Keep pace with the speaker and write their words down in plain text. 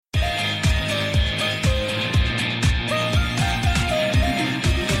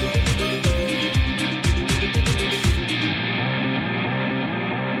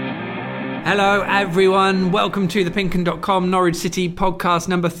Hello everyone, welcome to the PinkUn Norwich City Podcast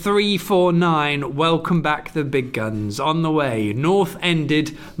number 349. Welcome back the big guns. On the way, North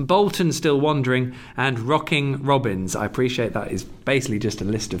ended, Bolton still wandering, and Rocking Robins. I appreciate that is basically just a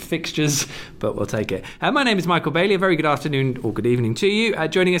list of fixtures, but we'll take it. My name is Michael Bailey. A very good afternoon or good evening to you.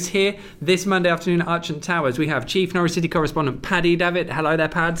 Joining us here this Monday afternoon at Archant Towers, we have Chief Norwich City correspondent Paddy Davitt. Hello there,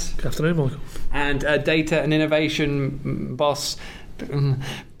 Pads. Good afternoon, Michael. And data and innovation boss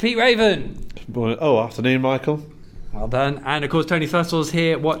Pete Raven. Oh, afternoon, Michael. Well done. And of course, Tony Fussell's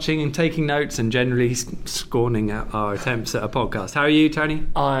here watching and taking notes and generally scorning at our attempts at a podcast. How are you, Tony?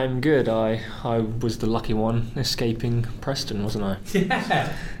 I'm good. I was the lucky one escaping Preston, wasn't I?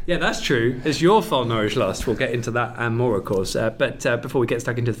 Yeah, that's true. It's your fault Norwich lost. We'll get into that and more, of course. But before we get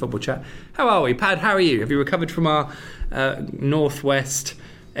stuck into the football chat, how are we? Pad, how are you? Have you recovered from our northwest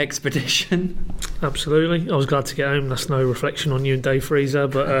expedition? Absolutely. I was glad to get home. That's no reflection on you and Dave Freezer,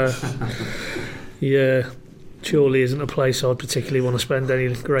 but yeah, surely isn't a place I'd particularly want to spend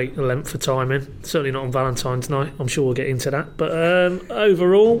any great length of time in. Certainly not on Valentine's night. I'm sure we'll get into that. But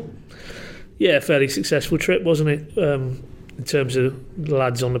overall, yeah, fairly successful trip, wasn't it? In terms of the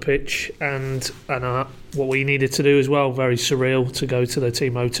lads on the pitch and what we needed to do as well. Very surreal to go to the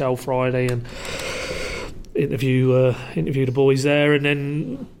team hotel Friday and interview the boys there, and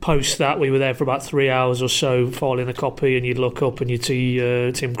then post that we were there for about 3 hours or so filing a copy, and you'd look up and you'd see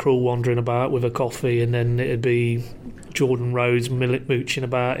Tim Krul wandering about with a coffee, and then it'd be Jordan Rhodes mooching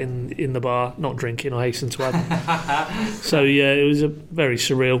about in the bar, not drinking, I hasten to add. So yeah, it was a very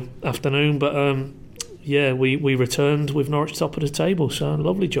surreal afternoon, but yeah, we returned with Norwich top of the table, so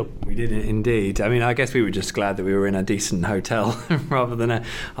lovely job. We did it indeed. I mean, I guess we were just glad that we were in a decent hotel rather than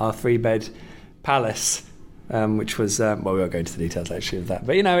our 3-bed palace. Which was, well, we won't go into the details actually of that.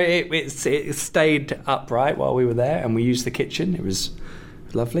 But, you know, it stayed upright while we were there, and we used the kitchen. It was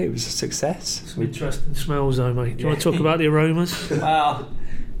lovely. It was a success. Some interesting smells though, mate. Do you want to talk about the aromas? Well,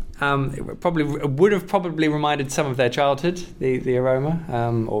 it would have probably reminded some of their childhood, the aroma.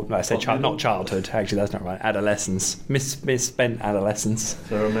 Or no, I say not childhood. Actually, that's not right. Adolescence. Misspent adolescence.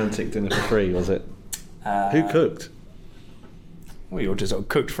 So a romantic dinner for free, was it? Who cooked? We all just sort of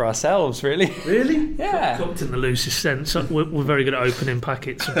cooked for ourselves, really. Really? Yeah. Cooked in the loosest sense. We're very good at opening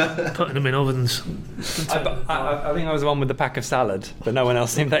packets and putting them in ovens. I think I was the one with the pack of salad, but no one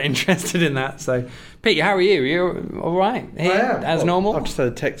else seemed that interested in that. So, Pete, how are you? Are you all right? As normal? I've just had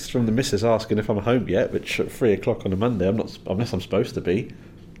a text from the missus asking if I'm home yet, which at 3 o'clock on a Monday, I'm not, unless I'm supposed to be.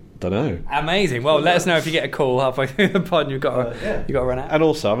 Don't know. Amazing. Well, let us know if you get a call halfway through the pod and you've got to run out. And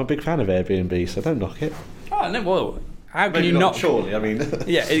also, I'm a big fan of Airbnb, so don't knock it. Oh, no, well... How can Maybe you not? Surely, I mean...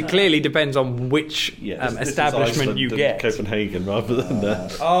 Yeah, it clearly depends on which establishment you get. Copenhagen rather than...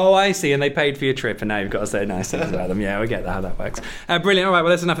 Oh, I see, and they paid for your trip, and now you've got to say nice things about them. Yeah, we get how that works. Brilliant. All right, well,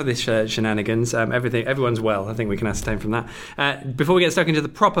 that's enough of this shenanigans. Everyone's well. I think we can ascertain from that. Before we get stuck into the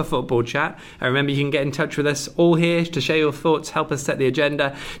proper football chat, remember you can get in touch with us all here to share your thoughts, help us set the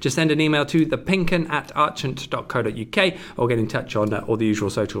agenda. Just send an email to thepinkun@archant.co.uk or get in touch on all the usual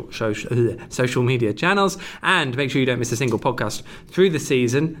social media channels. And make sure you don't miss a single podcast through the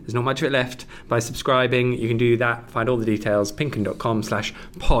season. There's not much of it left. By subscribing, you can do that. Find all the details,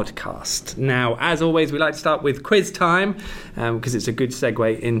 pinkun.com/podcast. Now, as always, we like to start with quiz time because it's a good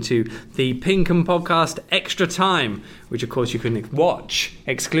segue into the PinkUn podcast Extra Time, which of course you can watch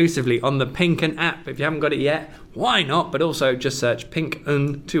exclusively on the PinkUn app. If you haven't got it yet, why not? But also just search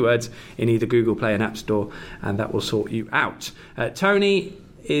PinkUn, 2 words, in either Google Play and App Store, and that will sort you out. Tony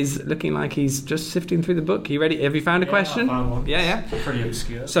is looking like he's just sifting through the book. You ready? Have you found a question? I found one. Yeah. Pretty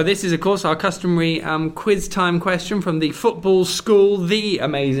obscure. So this is, of course, our customary quiz time question from the Football School, the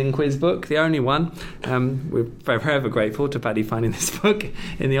amazing quiz book, the only one. We're forever grateful to Paddy finding this book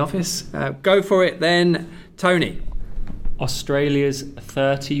in the office. Go for it then, Tony. Australia's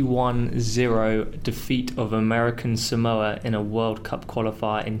 31-0 defeat of American Samoa in a World Cup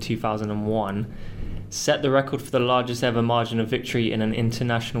qualifier in 2001 set the record for the largest ever margin of victory in an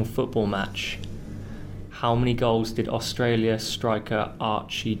international football match. How many goals did Australia striker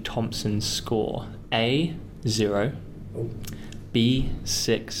Archie Thompson score? A, 0. B,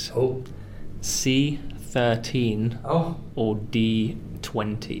 6. C, 13. Or D,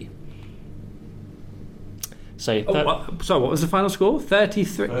 20. So, what was the final score?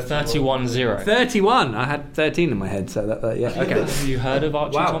 33? 31-0. 31. I had 13 in my head, so yeah. Okay. Have you heard of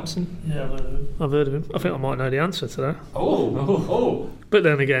Archie Thompson? Yeah, I've heard of him. I think I might know the answer to that. Oh. But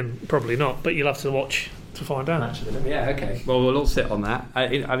then again, probably not. But you'll have to watch to find out. Yeah, okay. Well, we'll all sit on that. I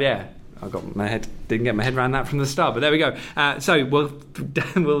didn't get my head around that from the start, but there we go. So we'll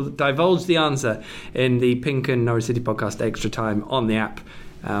divulge the answer in the PinkUn Norwich City Podcast Extra Time on the app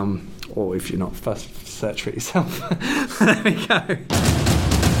Or if you're not, first search for it yourself. There we go.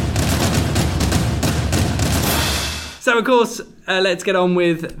 So, of course, let's get on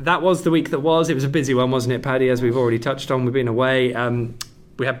with that. Was the week that was. It was a busy one, wasn't it, Paddy? As we've already touched on, we've been away.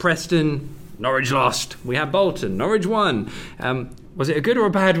 We had Preston, Norwich lost. We had Bolton, Norwich won. Was it a good or a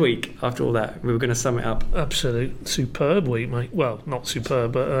bad week after all that? We were going to sum it up. Absolute superb week, mate. Well, not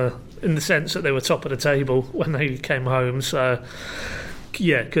superb, but in the sense that they were top of the table when they came home. So,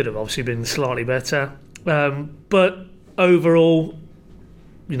 yeah, could have obviously been slightly better. But overall,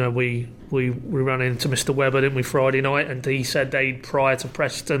 you know, we ran into Mr. Webber, didn't we, Friday night, and he said they'd, prior to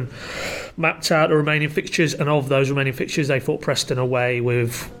Preston, mapped out the remaining fixtures, and of those remaining fixtures, they thought Preston away,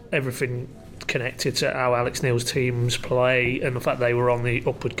 with everything connected to how Alex Neil's teams play and the fact they were on the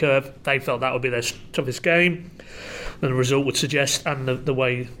upward curve. They felt that would be their toughest game, and the result would suggest, and the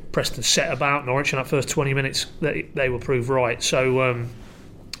way Preston set about Norwich in that first 20 minutes, that they were proved right. So,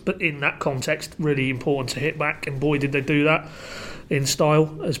 but in that context, really important to hit back, and boy did they do that in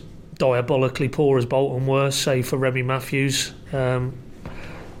style, as diabolically poor as Bolton were, save for Remy Matthews.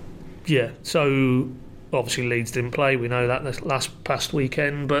 So obviously Leeds didn't play, we know that, this past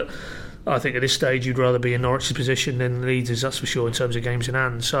weekend, but I think at this stage you'd rather be in Norwich's position than Leeds', that's for sure, in terms of games in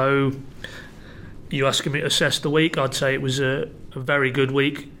hand. So you asking me to assess the week, I'd say it was a very good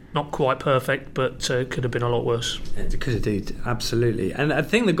week. Not quite perfect, but could have been a lot worse. It could indeed, absolutely. And the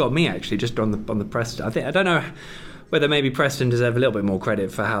thing that got me, actually, just on the Preston, I don't know whether maybe Preston deserve a little bit more credit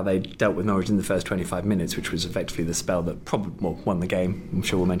for how they dealt with Norwich in the first 25 minutes, which was effectively the spell that probably won the game. I'm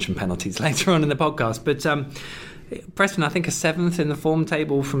sure we'll mention penalties later on in the podcast. But Preston, I think, are 7th in the form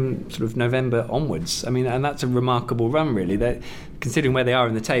table from sort of November onwards. I mean, and that's a remarkable run, really. They're, considering where they are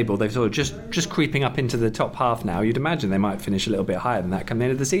in the table, they've sort of just creeping up into the top half now. You'd imagine they might finish a little bit higher than that come the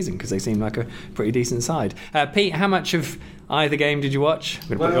end of the season, because they seem like a pretty decent side. Pete, how much of either game did you watch? I'm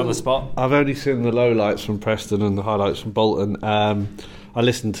going to put you on the spot. I've only seen the lowlights from Preston and the highlights from Bolton. I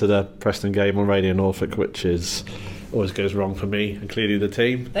listened to the Preston game on Radio Norfolk, which is always goes wrong for me, and clearly the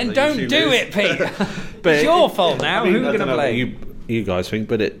team. Then don't do it, Pete. It's your fault now. Who are going to play? You guys think,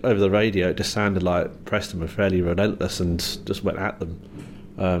 but over the radio it just sounded like Preston were fairly relentless and just went at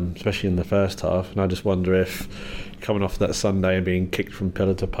them, especially in the first half. And I just wonder if, coming off that Sunday and being kicked from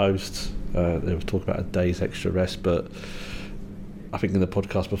pillar to post, they were talking about a day's extra rest, but I think in the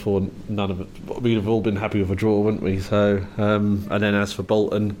podcast before, none of it, we'd have all been happy with a draw, wouldn't we? So, and then as for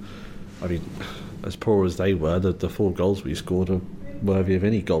Bolton, I mean, as poor as they were, the 4 goals we scored are worthy of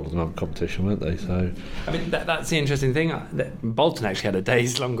any Golden Glove competition, weren't they? So, I mean, that's the interesting thing. Bolton actually had a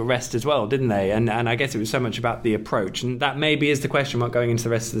day's longer rest as well, didn't they? And I guess it was so much about the approach, and that maybe is the question mark going into the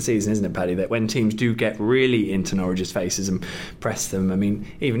rest of the season, isn't it, Paddy? That when teams do get really into Norwich's faces and press them, I mean,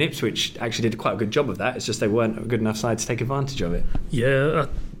 even Ipswich actually did quite a good job of that. It's just they weren't a good enough side to take advantage of it. Yeah,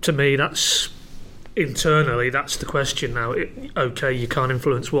 to me, that's internally, that's the question now. Okay, you can't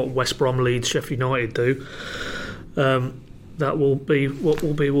influence what West Brom, Leeds, Sheffield United do. That will be what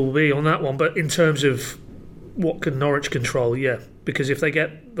will be on that one. But in terms of what can Norwich control, yeah, because if they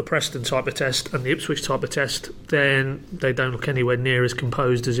get the Preston type of test and the Ipswich type of test, then they don't look anywhere near as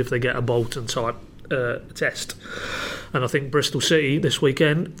composed as if they get a Bolton type test. And I think Bristol City this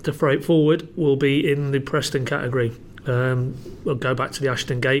weekend, to throw it forward, will be in the Preston category. We'll go back to the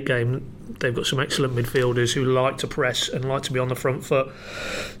Ashton Gate game. They've got some excellent midfielders who like to press and like to be on the front foot.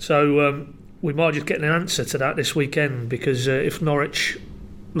 So we might just get an answer to that this weekend, because if Norwich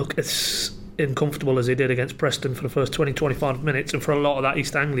look as uncomfortable as they did against Preston for the first 20-25 minutes, and for a lot of that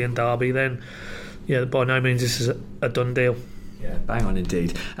East Anglian derby, then yeah, by no means this is a done deal. Yeah, bang on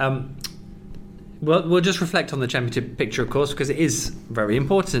indeed. Well, we'll just reflect on the championship picture, of course, because it is very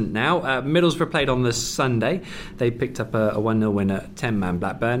important now. Middlesbrough played on the Sunday. They picked up a 1-0 win at 10-man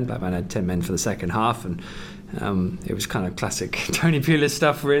Blackburn. Blackburn had 10 men for the second half, and it was kind of classic Tony Pulis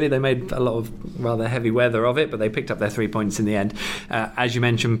stuff, really. They made a lot of rather heavy weather of it, but they picked up their 3 points in the end. As you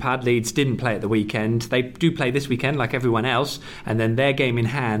mentioned, Pad, Leeds didn't play at the weekend. They do play this weekend, like everyone else, and then their game in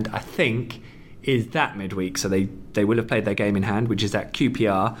hand, I think, is that midweek. So they will have played their game in hand, which is at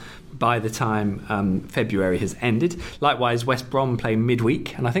QPR, by the time February has ended. Likewise, West Brom play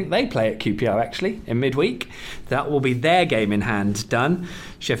midweek, and I think they play at QPR actually in midweek. That will be their game in hand done.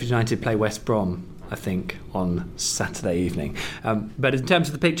 Sheffield United play West Brom, I think, on Saturday evening. But in terms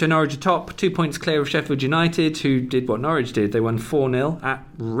of the picture, Norwich are top, 2 points clear of Sheffield United, who did what Norwich did. They won 4-0 at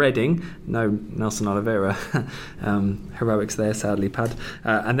Reading. No Nelson Oliveira heroics there, sadly, Pad.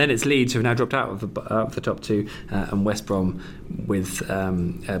 And then it's Leeds, who have now dropped out of the top 2, and West Brom with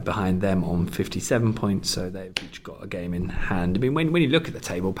behind them on 57 points, so they've each got a game in hand. I mean, when you look at the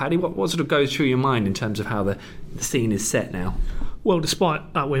table, Paddy, what sort of goes through your mind in terms of how the scene is set now? Well,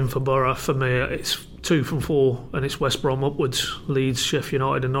 despite that win for Borough, for me, it's 2 from 4, and it's West Brom upwards, Leeds, Sheffield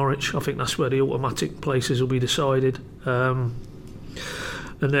United and Norwich. I think that's where the automatic places will be decided. And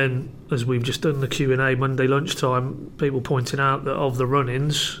then, as we've just done the Q&A Monday lunchtime, people pointing out that of the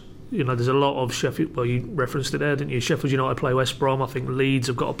run-ins, you know, there's a lot of Sheffield. Well, you referenced it there, didn't you? Sheffield United play West Brom. I think Leeds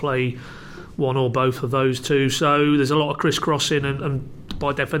have got to play one or both of those two. So there's a lot of crisscrossing, and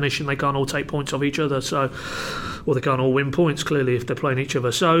by definition, they can't all take points off each other. So, or they can't all win points, clearly, if they're playing each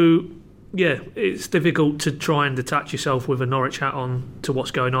other. So, yeah, it's difficult to try and detach yourself with a Norwich hat on to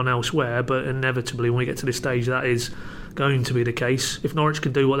what's going on elsewhere. But inevitably, when we get to this stage, that is going to be the case. If Norwich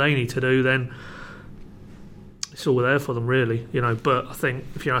can do what they need to do, then it's all there for them, really, you know. But I think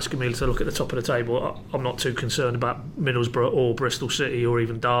if you're asking me to look at the top of the table, I'm not too concerned about Middlesbrough or Bristol City or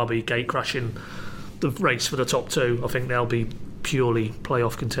even Derby gate crashing the race for the top 2. I think they'll be purely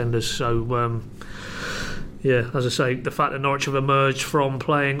playoff contenders. So yeah, as I say, the fact that Norwich have emerged from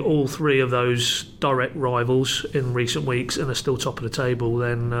playing all 3 of those direct rivals in recent weeks and are still top of the table,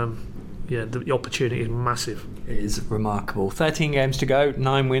 then yeah, the opportunity is massive. It is remarkable. 13 games to go,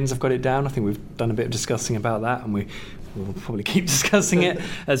 9 wins. I've got it down. I think we've done a bit of discussing about that, and we'll probably keep discussing it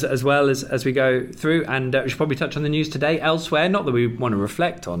as well as we go through. And we should probably touch on the news today elsewhere. Not that we want to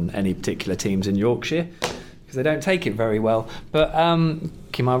reflect on any particular teams in Yorkshire, because they don't take it very well. But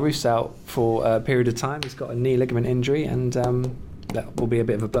Kimaru's out for a period of time. He's got a knee ligament injury, and that will be a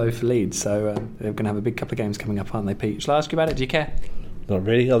bit of a blow for Leeds. So they're going to have a big couple of games coming up, aren't they, Pete? Shall I ask you about it? Do you care? Not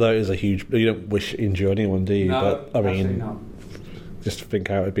really, although it is a huge... You don't wish injury on anyone, do you? No, but I mean, not. just to think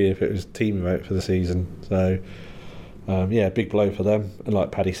how it would be if it was team out for the season. So, yeah, big blow for them. And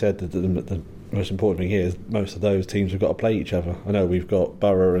like Paddy said, the most important thing here is most of those teams have got to play each other. I know we've got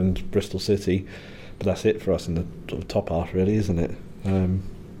Borough and Bristol City, but that's it for us in the sort of top half, really, isn't it?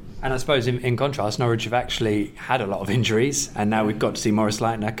 And I suppose in contrast, Norwich have actually had a lot of injuries, and now we've got to see Maurice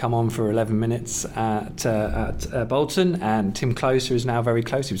Leitner come on for 11 minutes at Bolton, and Tim Closer is now very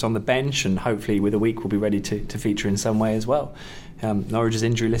close. He was on the bench, and hopefully with a week will be ready to feature in some way as well. Norwich's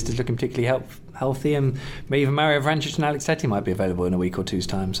injury list is looking particularly healthy, and maybe even Mario Vrancic and Alex Tettey might be available in a week or two's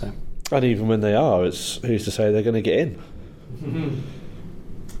time. So, and even when they are, it's who's to say they're going to get in?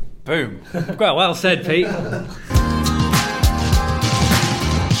 Boom. Well said, Pete.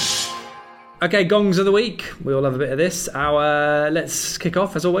 Okay, gongs of the week. We all have a bit of this. Let's kick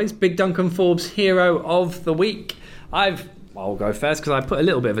off, as always. Big Duncan Forbes Hero of the Week. I'll go first because I put a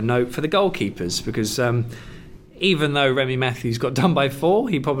little bit of a note for the goalkeepers, because even though Remy Matthews got done by 4,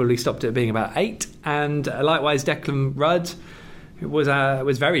 he probably stopped it at being about 8. And likewise, Declan Rudd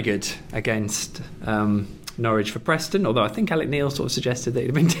was very good against Norwich for Preston, although I think Alec Neil sort of suggested that he'd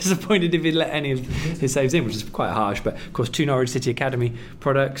have been disappointed if he'd let any of his saves in, which is quite harsh. But of course, 2 Norwich City Academy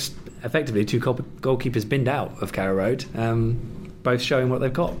products, effectively 2 goalkeepers binned out of Carrow Road, both showing what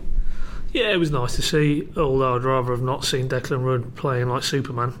they've got. Yeah, it was nice to see, although I'd rather have not seen Declan Rudd playing like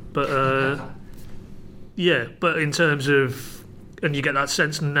Superman. But yeah, but in terms of, and you get that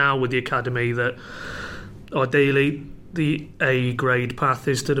sense now with the academy that ideally the A grade path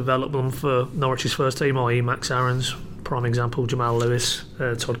is to develop them for Norwich's first team, i.e. Max Aarons, prime example, Jamal Lewis,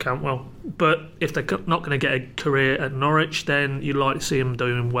 Todd Cantwell. But if they're not going to get a career at Norwich, then you'd like to see them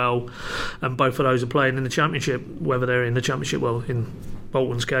doing well. And both of those are playing in the Championship. Whether they're in the Championship, well, in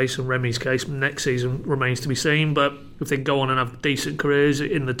Bolton's case and Remy's case, next season remains to be seen. But if they go on and have decent careers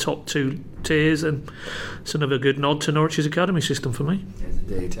in the top 2 tiers, then it's another good nod to Norwich's academy system for me. Yes,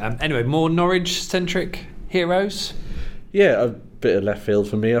 indeed. Anyway, more Norwich-centric heroes? Yeah, a bit of left field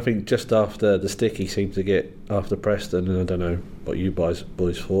for me. I think just after the stick he seemed to get after Preston, and I don't know what you boys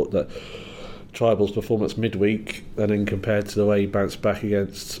thought, that Tribal's performance midweek, and then compared to the way he bounced back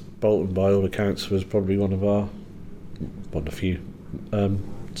against Bolton, by all accounts, was probably one of the few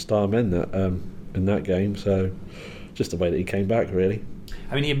star men that in that game. So just the way that he came back, really.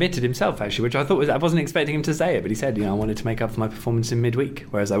 I mean, he admitted himself, actually, which I thought I wasn't expecting him to say it, but he said, I wanted to make up for my performance in midweek,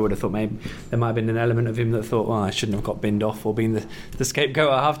 whereas I would have thought maybe there might have been an element of him that thought, well, I shouldn't have got binned off or been the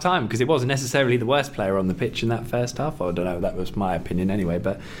scapegoat at half-time, because it wasn't necessarily the worst player on the pitch in that first half. I don't know, that was my opinion anyway,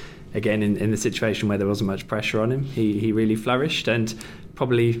 but again, in the situation where there wasn't much pressure on him, he really flourished, and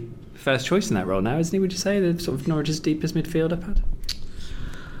probably first choice in that role now, isn't he, would you say, the sort of Norwich's deepest midfielder, Pat?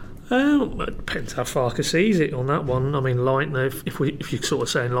 It depends how Farker sees it on that one. I mean, Leitner, if you're sort of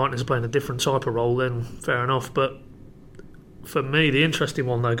saying Leitner's playing a different type of role, then fair enough. But for me, the interesting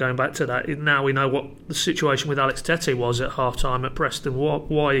one, though, going back to that, now we know what the situation with Alex Tettey was at half-time at Preston.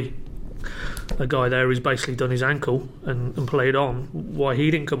 Why a guy there who's basically done his ankle and played on, why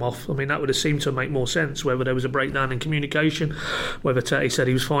he didn't come off. I mean, that would have seemed to make more sense, whether there was a breakdown in communication, whether Tetty said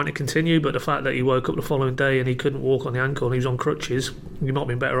he was fine to continue, but the fact that he woke up the following day and he couldn't walk on the ankle and he was on crutches, he might have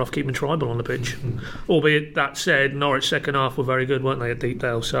been better off keeping Tribal on the pitch. Albeit, that said, Norwich second half were very good, weren't they, at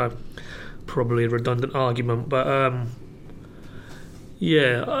Deepdale, so probably a redundant argument, but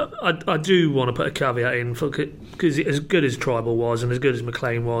I do want to put a caveat in, because as good as Tribal was and as good as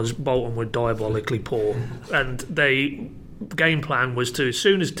McLean was, Bolton were diabolically poor, and they game plan was to, as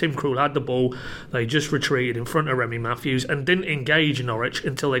soon as Tim Krul had the ball, they just retreated in front of Remy Matthews and didn't engage Norwich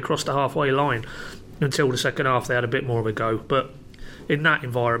until they crossed the halfway line. Until the second half they had a bit more of a go, but in that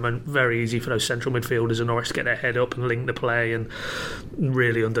environment, very easy for those central midfielders in Norwich to get their head up and link the play, and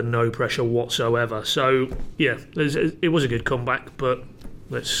really under no pressure whatsoever. So yeah, it was a good comeback, but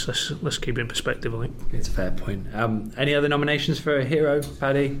let's keep it in perspective, I think. It's a fair point. Any other nominations for a hero,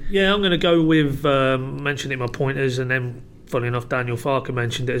 Paddy? Yeah, I'm going to go with mentioning my pointers, and then funny enough, Daniel Farker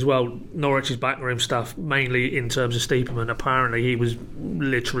mentioned it as well. Norwich's backroom staff, mainly in terms of Steeperman, apparently he was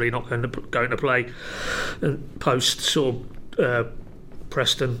literally not going to play post sort of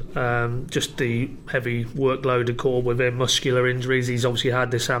Preston. Just the heavy workload had caught with him, muscular injuries. He's obviously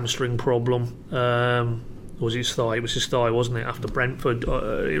had this hamstring problem. Was his thigh? It was his thigh, wasn't it? After Brentford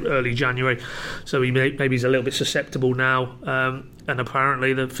early January, so maybe he's a little bit susceptible now. And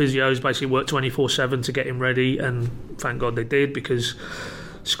apparently the physios basically worked 24/7 to get him ready, and thank God they did, because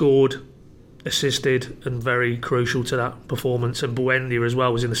scored, assisted, and very crucial to that performance. And Buendia as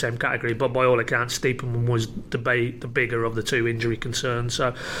well was in the same category, but by all accounts Steeperman was the bigger of the two injury concerns.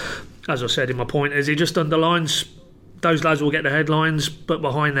 So as I said in my point, he just underlines those lads will get the headlines, but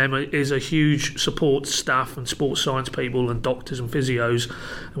behind them is a huge support staff and sports science people and doctors and physios,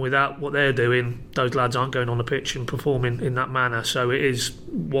 and without what they're doing, those lads aren't going on the pitch and performing in that manner. So it is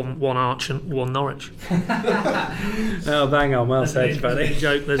one Arch and one Norwich. Oh, bang on, well said, buddy.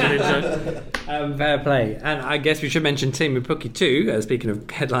 There's an in-joke. Fair play. And I guess we should mention Timu Pukki too, speaking of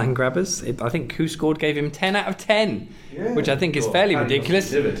headline grabbers. I think Who Scored gave him 10 out of 10, which I think is fairly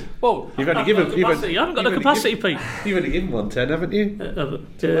ridiculous. Well, You've only given you haven't got the capacity, Pete. You've only given 1 10, haven't you?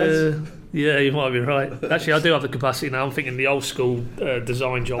 Yeah, you might be right. Actually, I do have the capacity now. I'm thinking the old school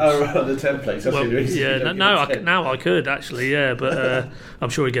design jobs. Oh, right, the templates. That's now I could actually, yeah, but I'm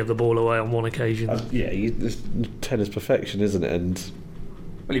sure he gave the ball away on one occasion. 10 is perfection, isn't it? And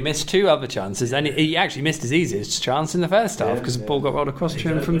well, he missed 2 other chances, and he actually missed his easiest chance in the first half because the ball got rolled across to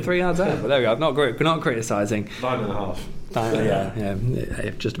him from 3 yards out. But there we go. Not criticising. 9.5.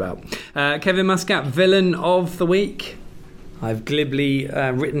 Yeah, just about. Kevin Muscat, villain of the week. I've glibly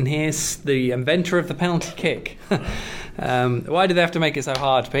written here, the inventor of the penalty kick. Why do they have to make it so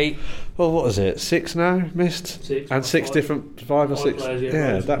hard, Pete? Well, what is it? 6 now missed, 6 and 6 different 5 or 6. Players,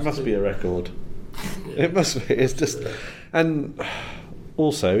 yeah, that must be a record. It must be. It's just, and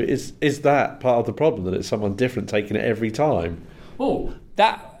also, is that part of the problem, that it's someone different taking it every time? Oh,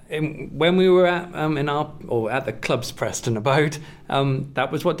 that. When we were at at the club's Preston abode, that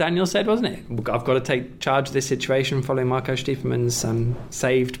was what Daniel said, wasn't it? I've got to take charge of this situation following Marco Stiepermann's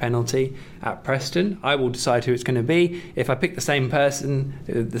saved penalty at Preston. I will decide who it's going to be. If I pick the same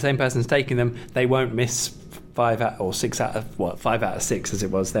person's taking them, they won't miss 5 out of 6 as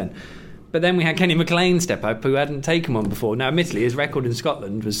it was then. But then we had Kenny McLean step up, who hadn't taken one before. Now, admittedly, his record in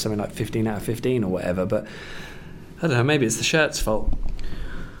Scotland was something like 15 out of 15 or whatever, but I don't know, maybe it's the shirt's fault.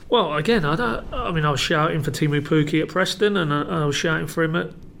 Well, again, I was shouting for Timu Pukki at Preston, and I was shouting for him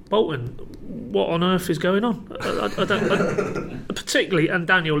at Bolton. What on earth is going on? I don't particularly, and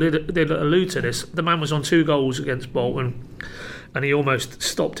Daniel did allude to this. The man was on 2 goals against Bolton, and he almost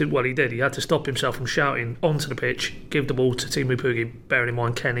stopped it. Well, he did. He had to stop himself from shouting onto the pitch, give the ball to Timu Pukki, bearing in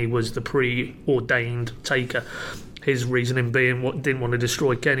mind Kenny was the preordained taker. His reasoning being didn't want to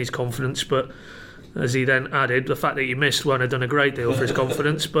destroy Kenny's confidence, but as he then added, the fact that he missed won't have done a great deal for his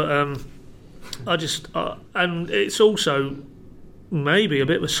confidence. But and it's also maybe a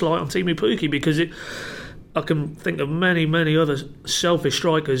bit of a slight on Timu Pukki, because I can think of many other selfish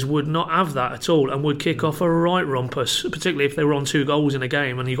strikers would not have that at all and would kick off a right rumpus, particularly if they were on 2 goals in a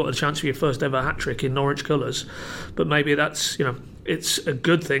game and you got a chance for your first ever hat-trick in Norwich colours. But maybe that's, it's a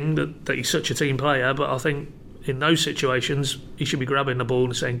good thing that he's such a team player, but I think in those situations he should be grabbing the ball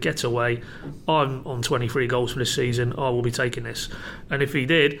and saying, get away, I'm on 23 goals for this season, I will be taking this. And if he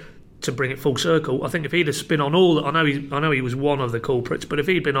did, to bring it full circle, I think if he'd have been on all, I know he was one of the culprits, but if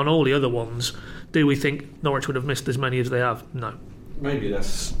he'd been on all the other ones, do we think Norwich would have missed as many as they have? No. Maybe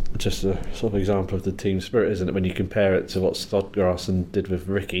that's just a sort of example of the team spirit, isn't it? When you compare it to what Snodgrass did with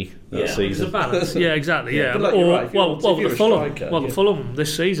Ricky that season. It's a balance. Yeah, exactly. Yeah, but like you're right, the Fulham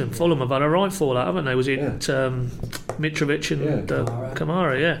this season. Fulham have had a right fallout, haven't they? Was it Mitrovic and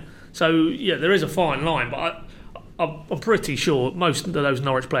Kamara? Yeah. So yeah, there is a fine line, but I'm pretty sure most of those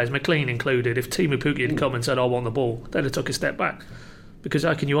Norwich players, McLean included, if Timu Pukki had come and said I want the ball, they'd have took a step back. Because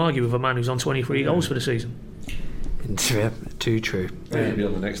how can you argue with a man who's on 23 goals for the season? Too true. Maybe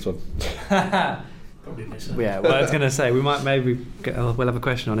on the next one. Probably miss it. Yeah, well, I was going to say we'll have a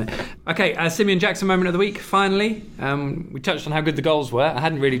question on it. Okay, Simeon Jackson moment of the week. Finally, we touched on how good the goals were. I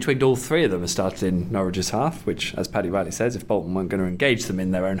hadn't really twigged all three of them as started in Norwich's half, which, as Paddy rightly says, if Bolton weren't going to engage them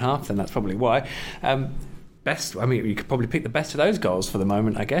in their own half, then that's probably why. You could probably pick the best of those goals for the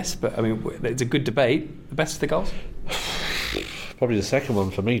moment, I guess. But I mean, it's a good debate. The best of the goals. Probably the second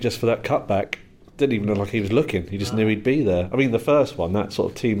one for me, just for that cutback. Didn't even look like he was looking. He just knew he'd be there. I mean, the first one, that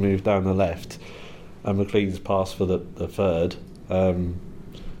sort of team move down the left, and McLean's pass for the third.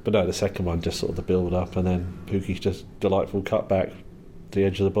 But no, the second one, just sort of the build up, and then Pukki's just delightful cutback to the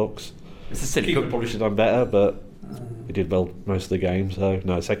edge of the box. It's a silly. Probably should have done better, but he did well most of the game. So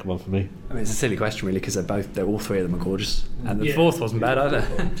no, the second one for me. I mean, it's a silly question really, because all three of them are gorgeous, and the fourth wasn't bad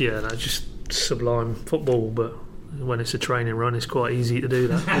either. Yeah, no, just sublime football, but when it's a training run, it's quite easy to do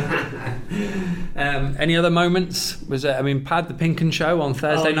that. Any other moments? Was it? I mean, Pad the PinkUn show on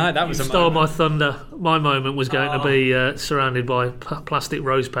Thursday night. That was a stole moment. my thunder. My moment was going to be surrounded by plastic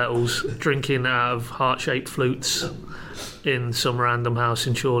rose petals, drinking out of heart-shaped flutes in some random house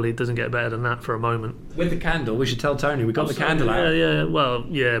in Chorley. It doesn't get better than that for a moment. With the candle, we should tell Tony we got the candle out. Yeah. Well,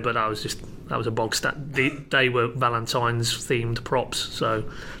 yeah, but that was a bog stat. They were Valentine's themed props, so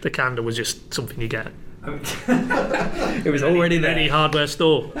the candle was just something you get. It was already there. Any hardware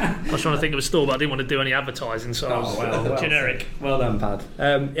store. I was trying to think of a store, but I didn't want to do any advertising, so I was generic. Well done, Pad.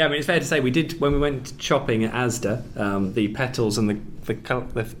 I mean, it's fair to say we did when we went shopping at Asda. The petals and the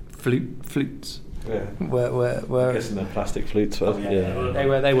flutes. Yeah. Were I guess in the plastic flutes.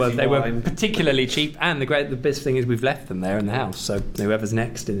 They were particularly cheap, and the best thing is we've left them there in the house. So whoever's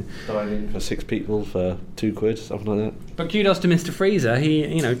next, dining for 6 people for £2, something like that. But kudos to Mr. Freezer.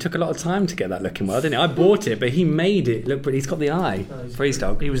 He took a lot of time to get that looking well, didn't he? I bought it, but he made it look. But he's got the eye. Freeze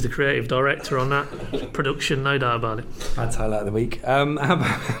dog. He was the creative director on that production, no doubt about it. That's highlight of the week. How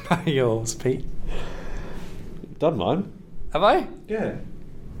about yours, Pete? Done mine. Have I? Yeah.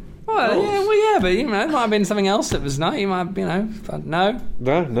 But it might have been something else that was nice. You might, no. No.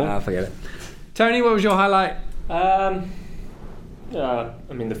 Forget it. Tony, what was your highlight? I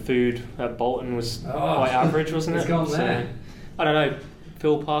mean, the food at Bolton was quite average, wasn't it? It's gone there. I don't know.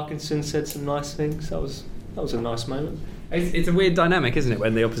 Phil Parkinson said some nice things. That was a nice moment. It's a weird dynamic, isn't it,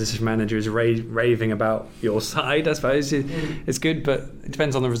 when the opposition manager is raving about your side, I suppose. It's good, but it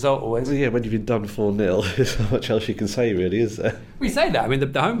depends on the result always. Well, yeah, when you've been done 4-0, there's not much else you can say, really, is there? We say that. I mean,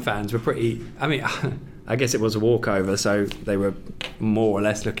 the home fans were pretty... I mean, I guess it was a walkover, so they were more or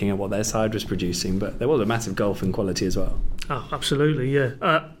less looking at what their side was producing, but there was a massive gulf in quality as well. Oh, absolutely, yeah.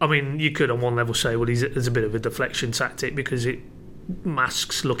 I mean, you could on one level say, well, it's a bit of a deflection tactic because it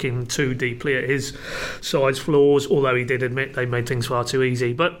masks looking too deeply at his side's flaws, although he did admit they made things far too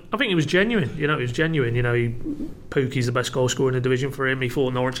easy. But I think it was genuine. Pukki's the best goal scorer in the division for him. He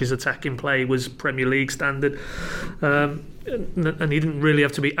thought Norwich's attacking play was Premier League standard. And he didn't really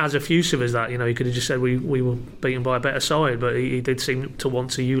have to be as effusive as that. He could have just said we were beaten by a better side, but he did seem to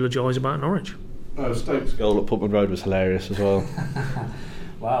want to eulogise about Norwich. Stoke's goal at Putman Road was hilarious as well.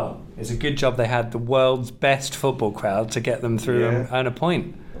 Wow, it's a good job they had the world's best football crowd to get them through and earn a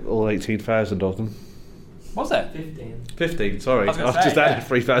point. All 18,000 of them. Was it? 15, sorry. I've just added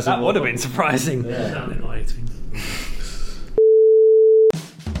 3,000 That would have been surprising. Yeah, not 18.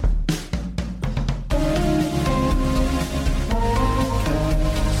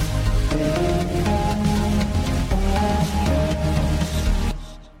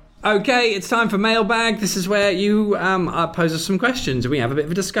 Okay, it's time for Mailbag. This is where you pose us some questions and we have a bit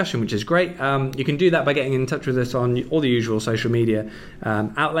of a discussion, which is great. You can do that by getting in touch with us on all the usual social media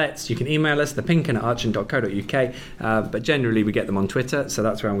outlets. You can email us, thepinkun@archant.co.uk, but generally we get them on Twitter, so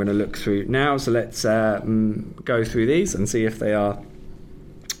that's where I'm going to look through now. So let's go through these and see if they are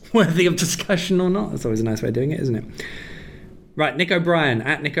worthy of discussion or not. That's always a nice way of doing it, isn't it? Right, Nick O'Brien,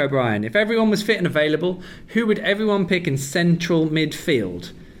 @Nick O'Brien. If everyone was fit and available, who would everyone pick in central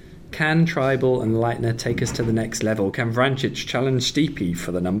midfield? Can Tribal and Leitner take us to the next level? Can Vrancic challenge Stipe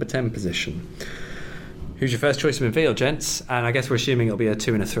for the number 10 position? Who's your first choice of midfield, gents? And I guess we're assuming it'll be a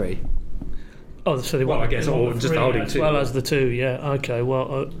 2 and a 3. Oh, so they want I guess, or just holding 2. As well as the 2, yeah. Okay,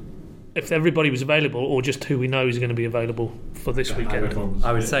 well, if everybody was available, or just who we know is going to be available for this weekend.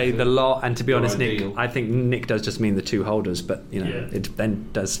 I would say the lot, and to be honest, ideal. Nick, I think Nick does just mean the two holders, but it then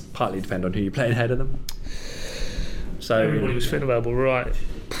does partly depend on who you play ahead of them. So Everybody was fit and available, right?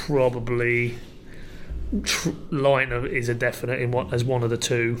 Probably Leitner is a definite as one of the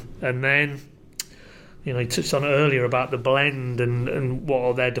two, and then you touched on it earlier about the blend and what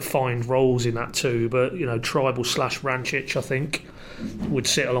are their defined roles in that too. But Tribal / Rancic, I think, would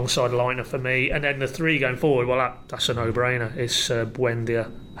sit alongside Leitner for me, and then the three going forward. Well, that's a no-brainer. It's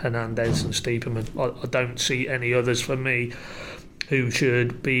Buendia, Hernandez, and Stiepermann. I don't see any others for me who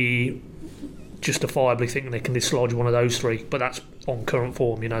should be justifiably thinking they can dislodge one of those three. But that's on current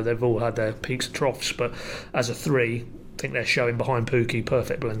form. They've all had their peaks and troughs, but as a three, I think they're showing behind Pookie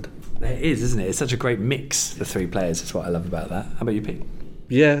perfect blend. it is, isn't it? It's such a great mix, the three players. That's what I love about that. How about you, Pete?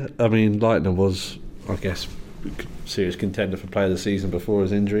 Yeah, I mean, Leitner was, I guess, serious contender for player of the season before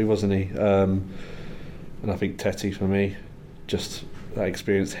his injury, wasn't he? And I think Tetty, for me, just that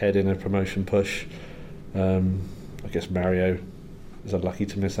experienced head in a promotion push. I guess Mario is unlucky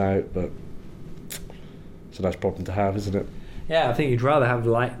to miss out, but it's a nice problem to have, isn't it? Yeah, I think you'd rather have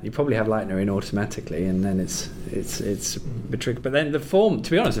you probably have Leitner in automatically, and then it's a trick. But then the form,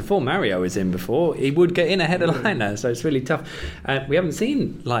 to be honest, the form Mario was in before, he would get in ahead of Leitner, so it's really tough. We haven't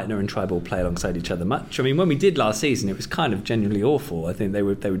seen Leitner and Tribal play alongside each other much. I mean, when we did last season, it was kind of genuinely awful. I think they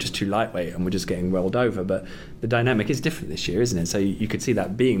were just too lightweight and were just getting rolled over. But the dynamic is different this year, isn't it? So you could see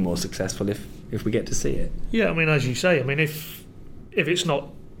that being more successful if we get to see it. Yeah, I mean, as you say, I mean, if it's not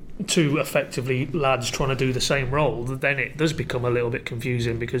two effectively lads trying to do the same role, then it does become a little bit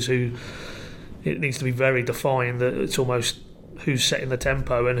confusing, because it needs to be very defined that it's almost who's setting the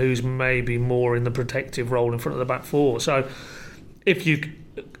tempo and who's maybe more in the protective role in front of the back four. So if you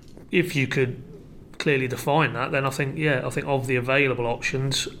could clearly define that, then I think of the available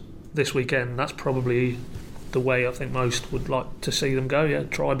options this weekend, that's probably the way I think most would like to see them go. Yeah,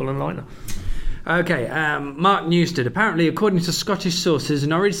 Tribal and Leitner. Okay, Mark Newstead. Apparently, according to Scottish sources,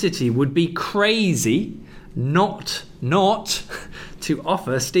 Norwich City would be crazy not to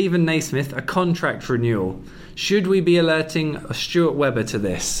offer Stephen Naismith a contract renewal. Should we be alerting Stuart Webber to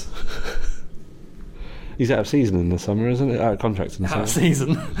this? He's out of season in the summer, isn't it? Out of contract in the summer. Out of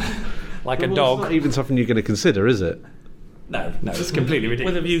season. Like a dog. It's not even something you're going to consider, is it? No, it's completely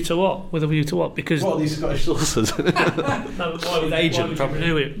ridiculous. With a view to what? Because what are these Scottish sources? no, why would agent probably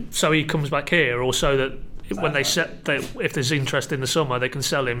do it? So he comes back here, or so that when they set that if there's interest in the summer, they can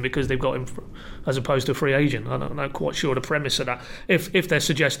sell him because they've got him as opposed to a free agent. I'm not quite sure the premise of that. If they're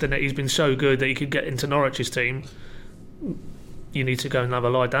suggesting that he's been so good that he could get into Norwich's team, you need to go and have a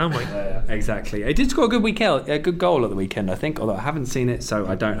lie down, mate. Yeah, exactly. He did score a good goal at the weekend, I think, although I haven't seen it, so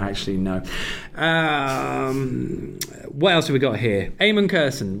I don't actually know. What else have we got here? Eamon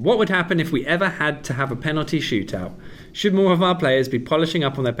Curson. What would happen if we ever had to have a penalty shootout? Should more of our players be polishing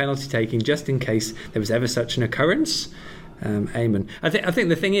up on their penalty taking just in case there was ever such an occurrence? Eamon. I think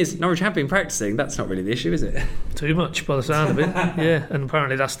the thing is, Norwich have been practising. That's not really the issue, is it? Too much by the sound of it. Yeah, and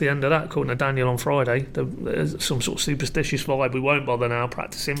apparently that's the end of that. According to Daniel on Friday, there's some sort of superstitious vibe. We won't bother now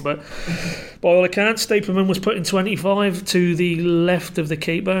practising, but by all accounts, Stiepermann was putting 25 to the left of the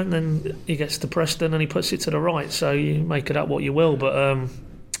keeper, and then he gets to Preston and he puts it to the right. So you make it up what you will, but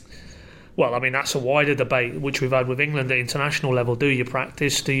well, I mean, that's a wider debate which we've had with England at international level. Do you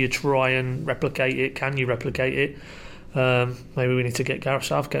practice? Do you try and replicate it? Can you replicate it? Maybe we need to get Gareth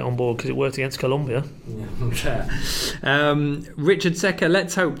Southgate on board because it worked against Colombia. Richard Secker,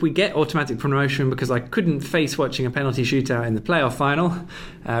 let's hope we get automatic promotion, because I couldn't face watching a penalty shootout in the playoff final.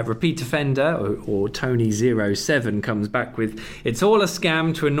 Repeat offender or Tony07 comes back with, it's all a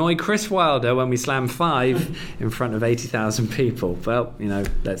scam to annoy Chris Wilder when we slam 5 in front of 80,000 people. Well,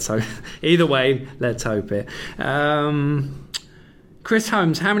 let's hope. Either way, let's hope it. Chris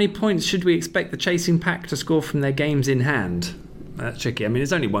Holmes, how many points should we expect the chasing pack to score from their games in hand? That's tricky. I mean,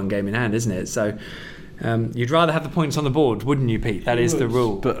 it's only one game in hand, isn't it? So you'd rather have the points on the board, wouldn't you, Pete? That is the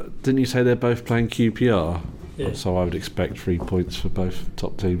rule. But didn't you say they're both playing QPR? Yeah. So I would expect 3 points for both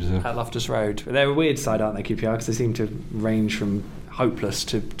top teams there. At Loftus Road. They're a weird side, aren't they, QPR? Because they seem to range from hopeless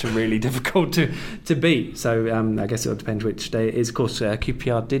to really difficult to beat. So I guess it'll depend which day it is. Of course,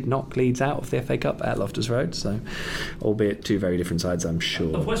 QPR did knock Leeds out of the FA Cup at Loftus Road, so albeit two very different sides, I'm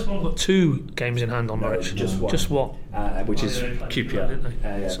sure. Have West Brom got 2 games in hand on Norwich? Just one. Just what? Which is QPR.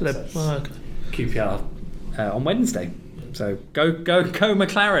 Okay. QPR on Wednesday. So go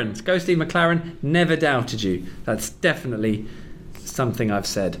McLaren. Go Steve McLaren. Never doubted you. That's definitely something I've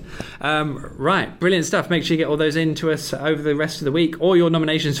said. Right, brilliant stuff. Make sure you get all those in to us over the rest of the week, or your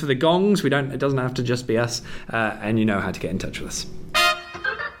nominations for the gongs. It doesn't have to just be us, and you know how to get in touch with us.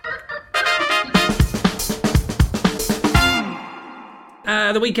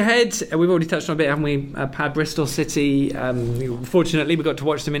 The week ahead, we've already touched on a bit, haven't we? Had Bristol City. Fortunately, we got to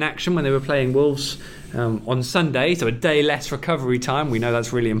watch them in action when they were playing Wolves on Sunday, so a day less recovery time. We know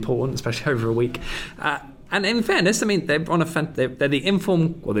that's really important, especially over a week. And in fairness, I mean, they're the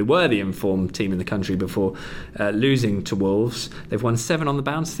informed, well, they were the informed team in the country before losing to Wolves. They've won 7 on the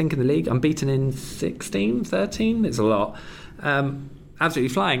bounce, I think, in the league. Unbeaten in 16, 13. It's a lot.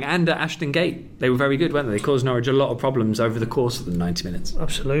 Absolutely flying. And at Ashton Gate, they were very good, weren't they? They caused Norwich a lot of problems over the course of the 90 minutes.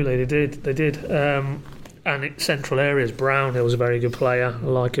 Absolutely, they did. And in central areas, Brownhill was a very good player. I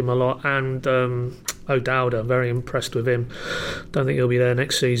like him a lot. And O'Dowda, very impressed with him. Don't think he'll be there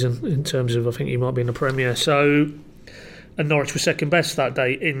next season in terms of, I think he might be in the Premier. So, and Norwich was second best that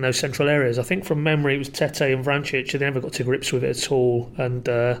day in those central areas. I think from memory it was Tete and Vrancic, and they never got to grips with it at all. And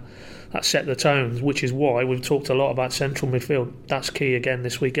that set the tone, which is why we've talked a lot about central midfield. That's key again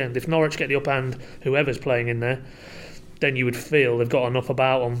this weekend. If Norwich get the up hand, whoever's playing in there, then you would feel they've got enough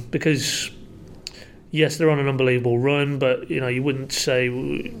about them. Because, yes, they're on an unbelievable run, but you wouldn't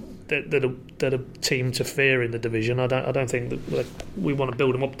say they're a team to fear in the division. I don't think that we want to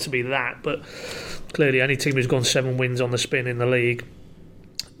build them up to be that. But clearly, any team who's gone 7 wins on the spin in the league,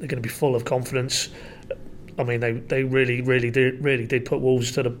 they're going to be full of confidence. I mean, they really did put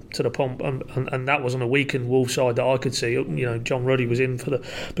Wolves to the pump, and that wasn't a weakened Wolves side that I could see. John Ruddy was in for the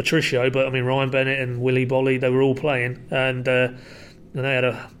Patricio, but I mean Ryan Bennett and Willie Bolly, they were all playing, and they had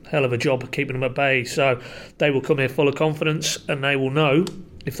a hell of a job of keeping them at bay. So they will come here full of confidence, and they will know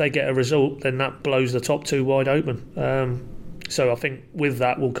if they get a result, then that blows the top 2 wide open. So I think with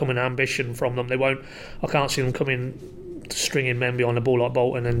that will come an ambition from them. I can't see them coming stringing men behind the ball like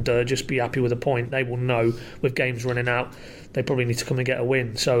Bolton and just be happy with a point. They will know with games running out, they probably need to come and get a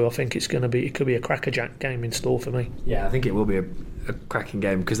win. So I think it could be a crackerjack game in store for me. Yeah, I think it will be a cracking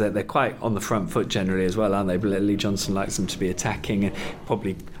game because they're quite on the front foot generally as well, aren't they? Lee Johnson likes them to be attacking, and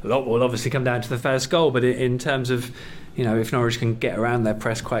probably a lot will obviously come down to the first goal. But in terms of if Norwich can get around their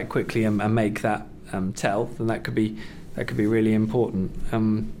press quite quickly and make that tell, then that could be really important.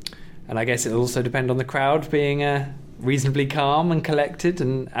 And I guess it'll also depend on the crowd being reasonably calm and collected,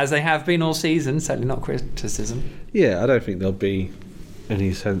 and as they have been all season, certainly not criticism. Yeah, I don't think there'll be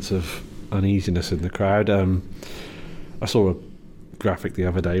any sense of uneasiness in the crowd. I saw a graphic the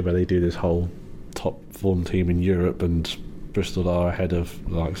other day where they do this whole top form team in Europe, and Bristol are ahead of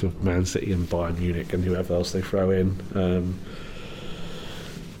the likes of Man City and Bayern Munich and whoever else they throw in.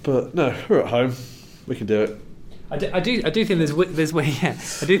 But no, we're at home. We can do it. I do think I do think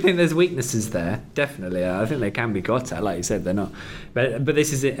there's weaknesses there. Definitely, I think they can be got at. Like you said, they're not. But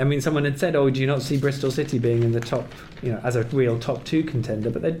this is it. I mean, someone had said, "Oh, do you not see Bristol City being in the top? As a real top 2 contender?"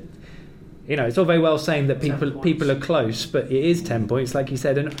 But they, it's all very well saying that people are close, but it is 10 points, like you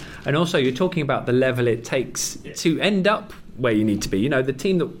said, and also you're talking about the level it takes to end up where you need to be. The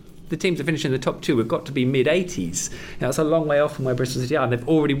teams that finish in the top 2 have got to be mid-80s. That's a long way off from where Bristol City are, and they've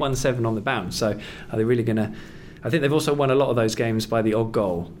already won 7 on the bounce. So are they really going to? I think they've also won a lot of those games by the odd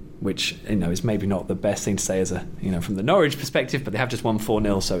goal, which is maybe not the best thing to say as a from the Norwich perspective, but they have just won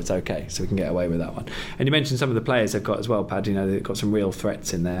 4-0, so it's okay. So we can get away with that one. And you mentioned some of the players they've got as well, Pad. They've got some real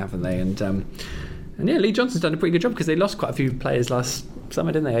threats in there, haven't they? And yeah, Lee Johnson's done a pretty good job because they lost quite a few players last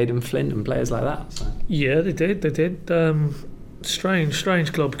summer, didn't they? Aidan Flint and players like that. So. Yeah, they did.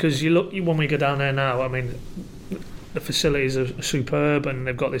 Strange club, because when we go down there now, I mean, the facilities are superb, and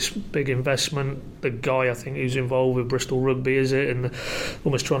they've got this big investment. The guy, I think, who's involved with Bristol Rugby, is it, and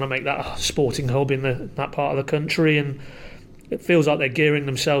almost trying to make that a sporting hub in that part of the country. And it feels like they're gearing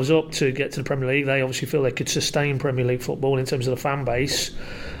themselves up to get to the Premier League. They obviously feel they could sustain Premier League football in terms of the fan base.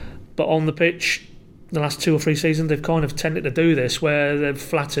 But on the pitch, the last 2 or 3 seasons, they've kind of tended to do this, where they've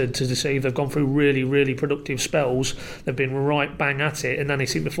flattered to deceive. They've gone through really, really productive spells. They've been right bang at it, and then they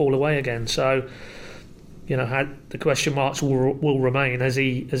seem to fall away again. So, the question marks will remain. Has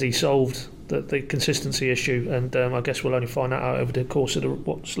he solved the consistency issue? And I guess we'll only find that out over the course of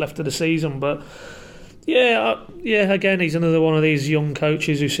what's left of the season. But yeah, again, he's another one of these young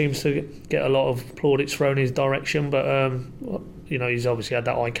coaches who seems to get a lot of plaudits thrown in his direction. But he's obviously had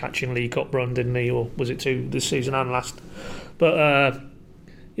that eye-catching League Cup run, didn't he? Or was it 2 this season and last? But I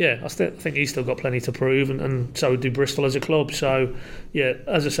think he's still got plenty to prove, and so do Bristol as a club. So yeah,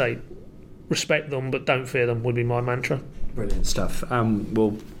 as I say, respect them, but don't fear them would be my mantra. Brilliant stuff.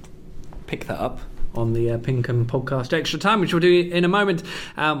 We'll pick that up on the PinkUn Podcast Extra Time, which we'll do in a moment.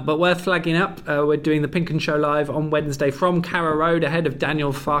 But worth flagging up, we're doing the PinkUn Show live on Wednesday from Carrow Road ahead of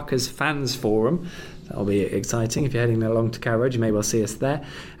Daniel Farker's Fans Forum. That'll be exciting. If you're heading along to Carrow Road, you may well see us there.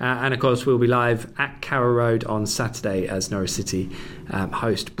 And of course, we'll be live at Carrow Road on Saturday as Norwich City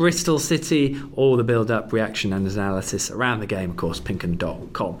host Bristol City. All the build-up, reaction and analysis around the game, of course,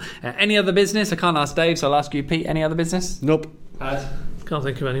 pinkun.com. Any other business? I can't ask Dave, so I'll ask you, Pete. Any other business? Nope. Can't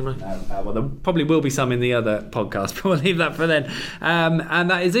think of any, mate. Well, there probably will be some in the other podcast, but we'll leave that for then.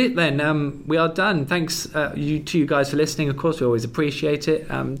 And that is it then. We are done. Thanks to you guys for listening. Of course, we always appreciate it.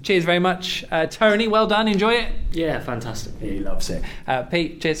 Cheers very much. Tony, well done. Enjoy it? Yeah, fantastic. He loves it.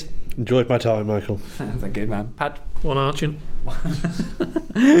 Pete, cheers. Enjoyed my time, Michael. That's a good man. Pat? One arching.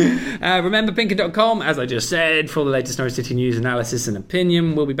 Remember pinkun.com, as I just said, for all the latest Norwich City news, analysis and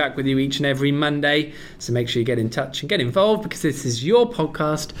opinion. We'll be back with you each and every Monday, so make sure you get in touch and get involved, because this is your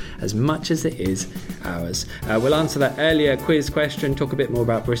podcast as much as it is ours. We'll answer that earlier quiz question, talk a bit more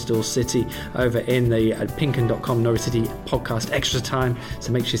about Bristol City over in the pinkun.com Norwich City Podcast Extra Time,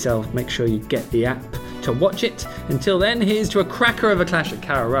 so make sure you get the app to watch it. Until then, here's to a cracker of a clash at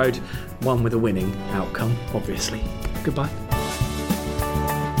Carrow Road, one with a winning outcome, obviously. Goodbye.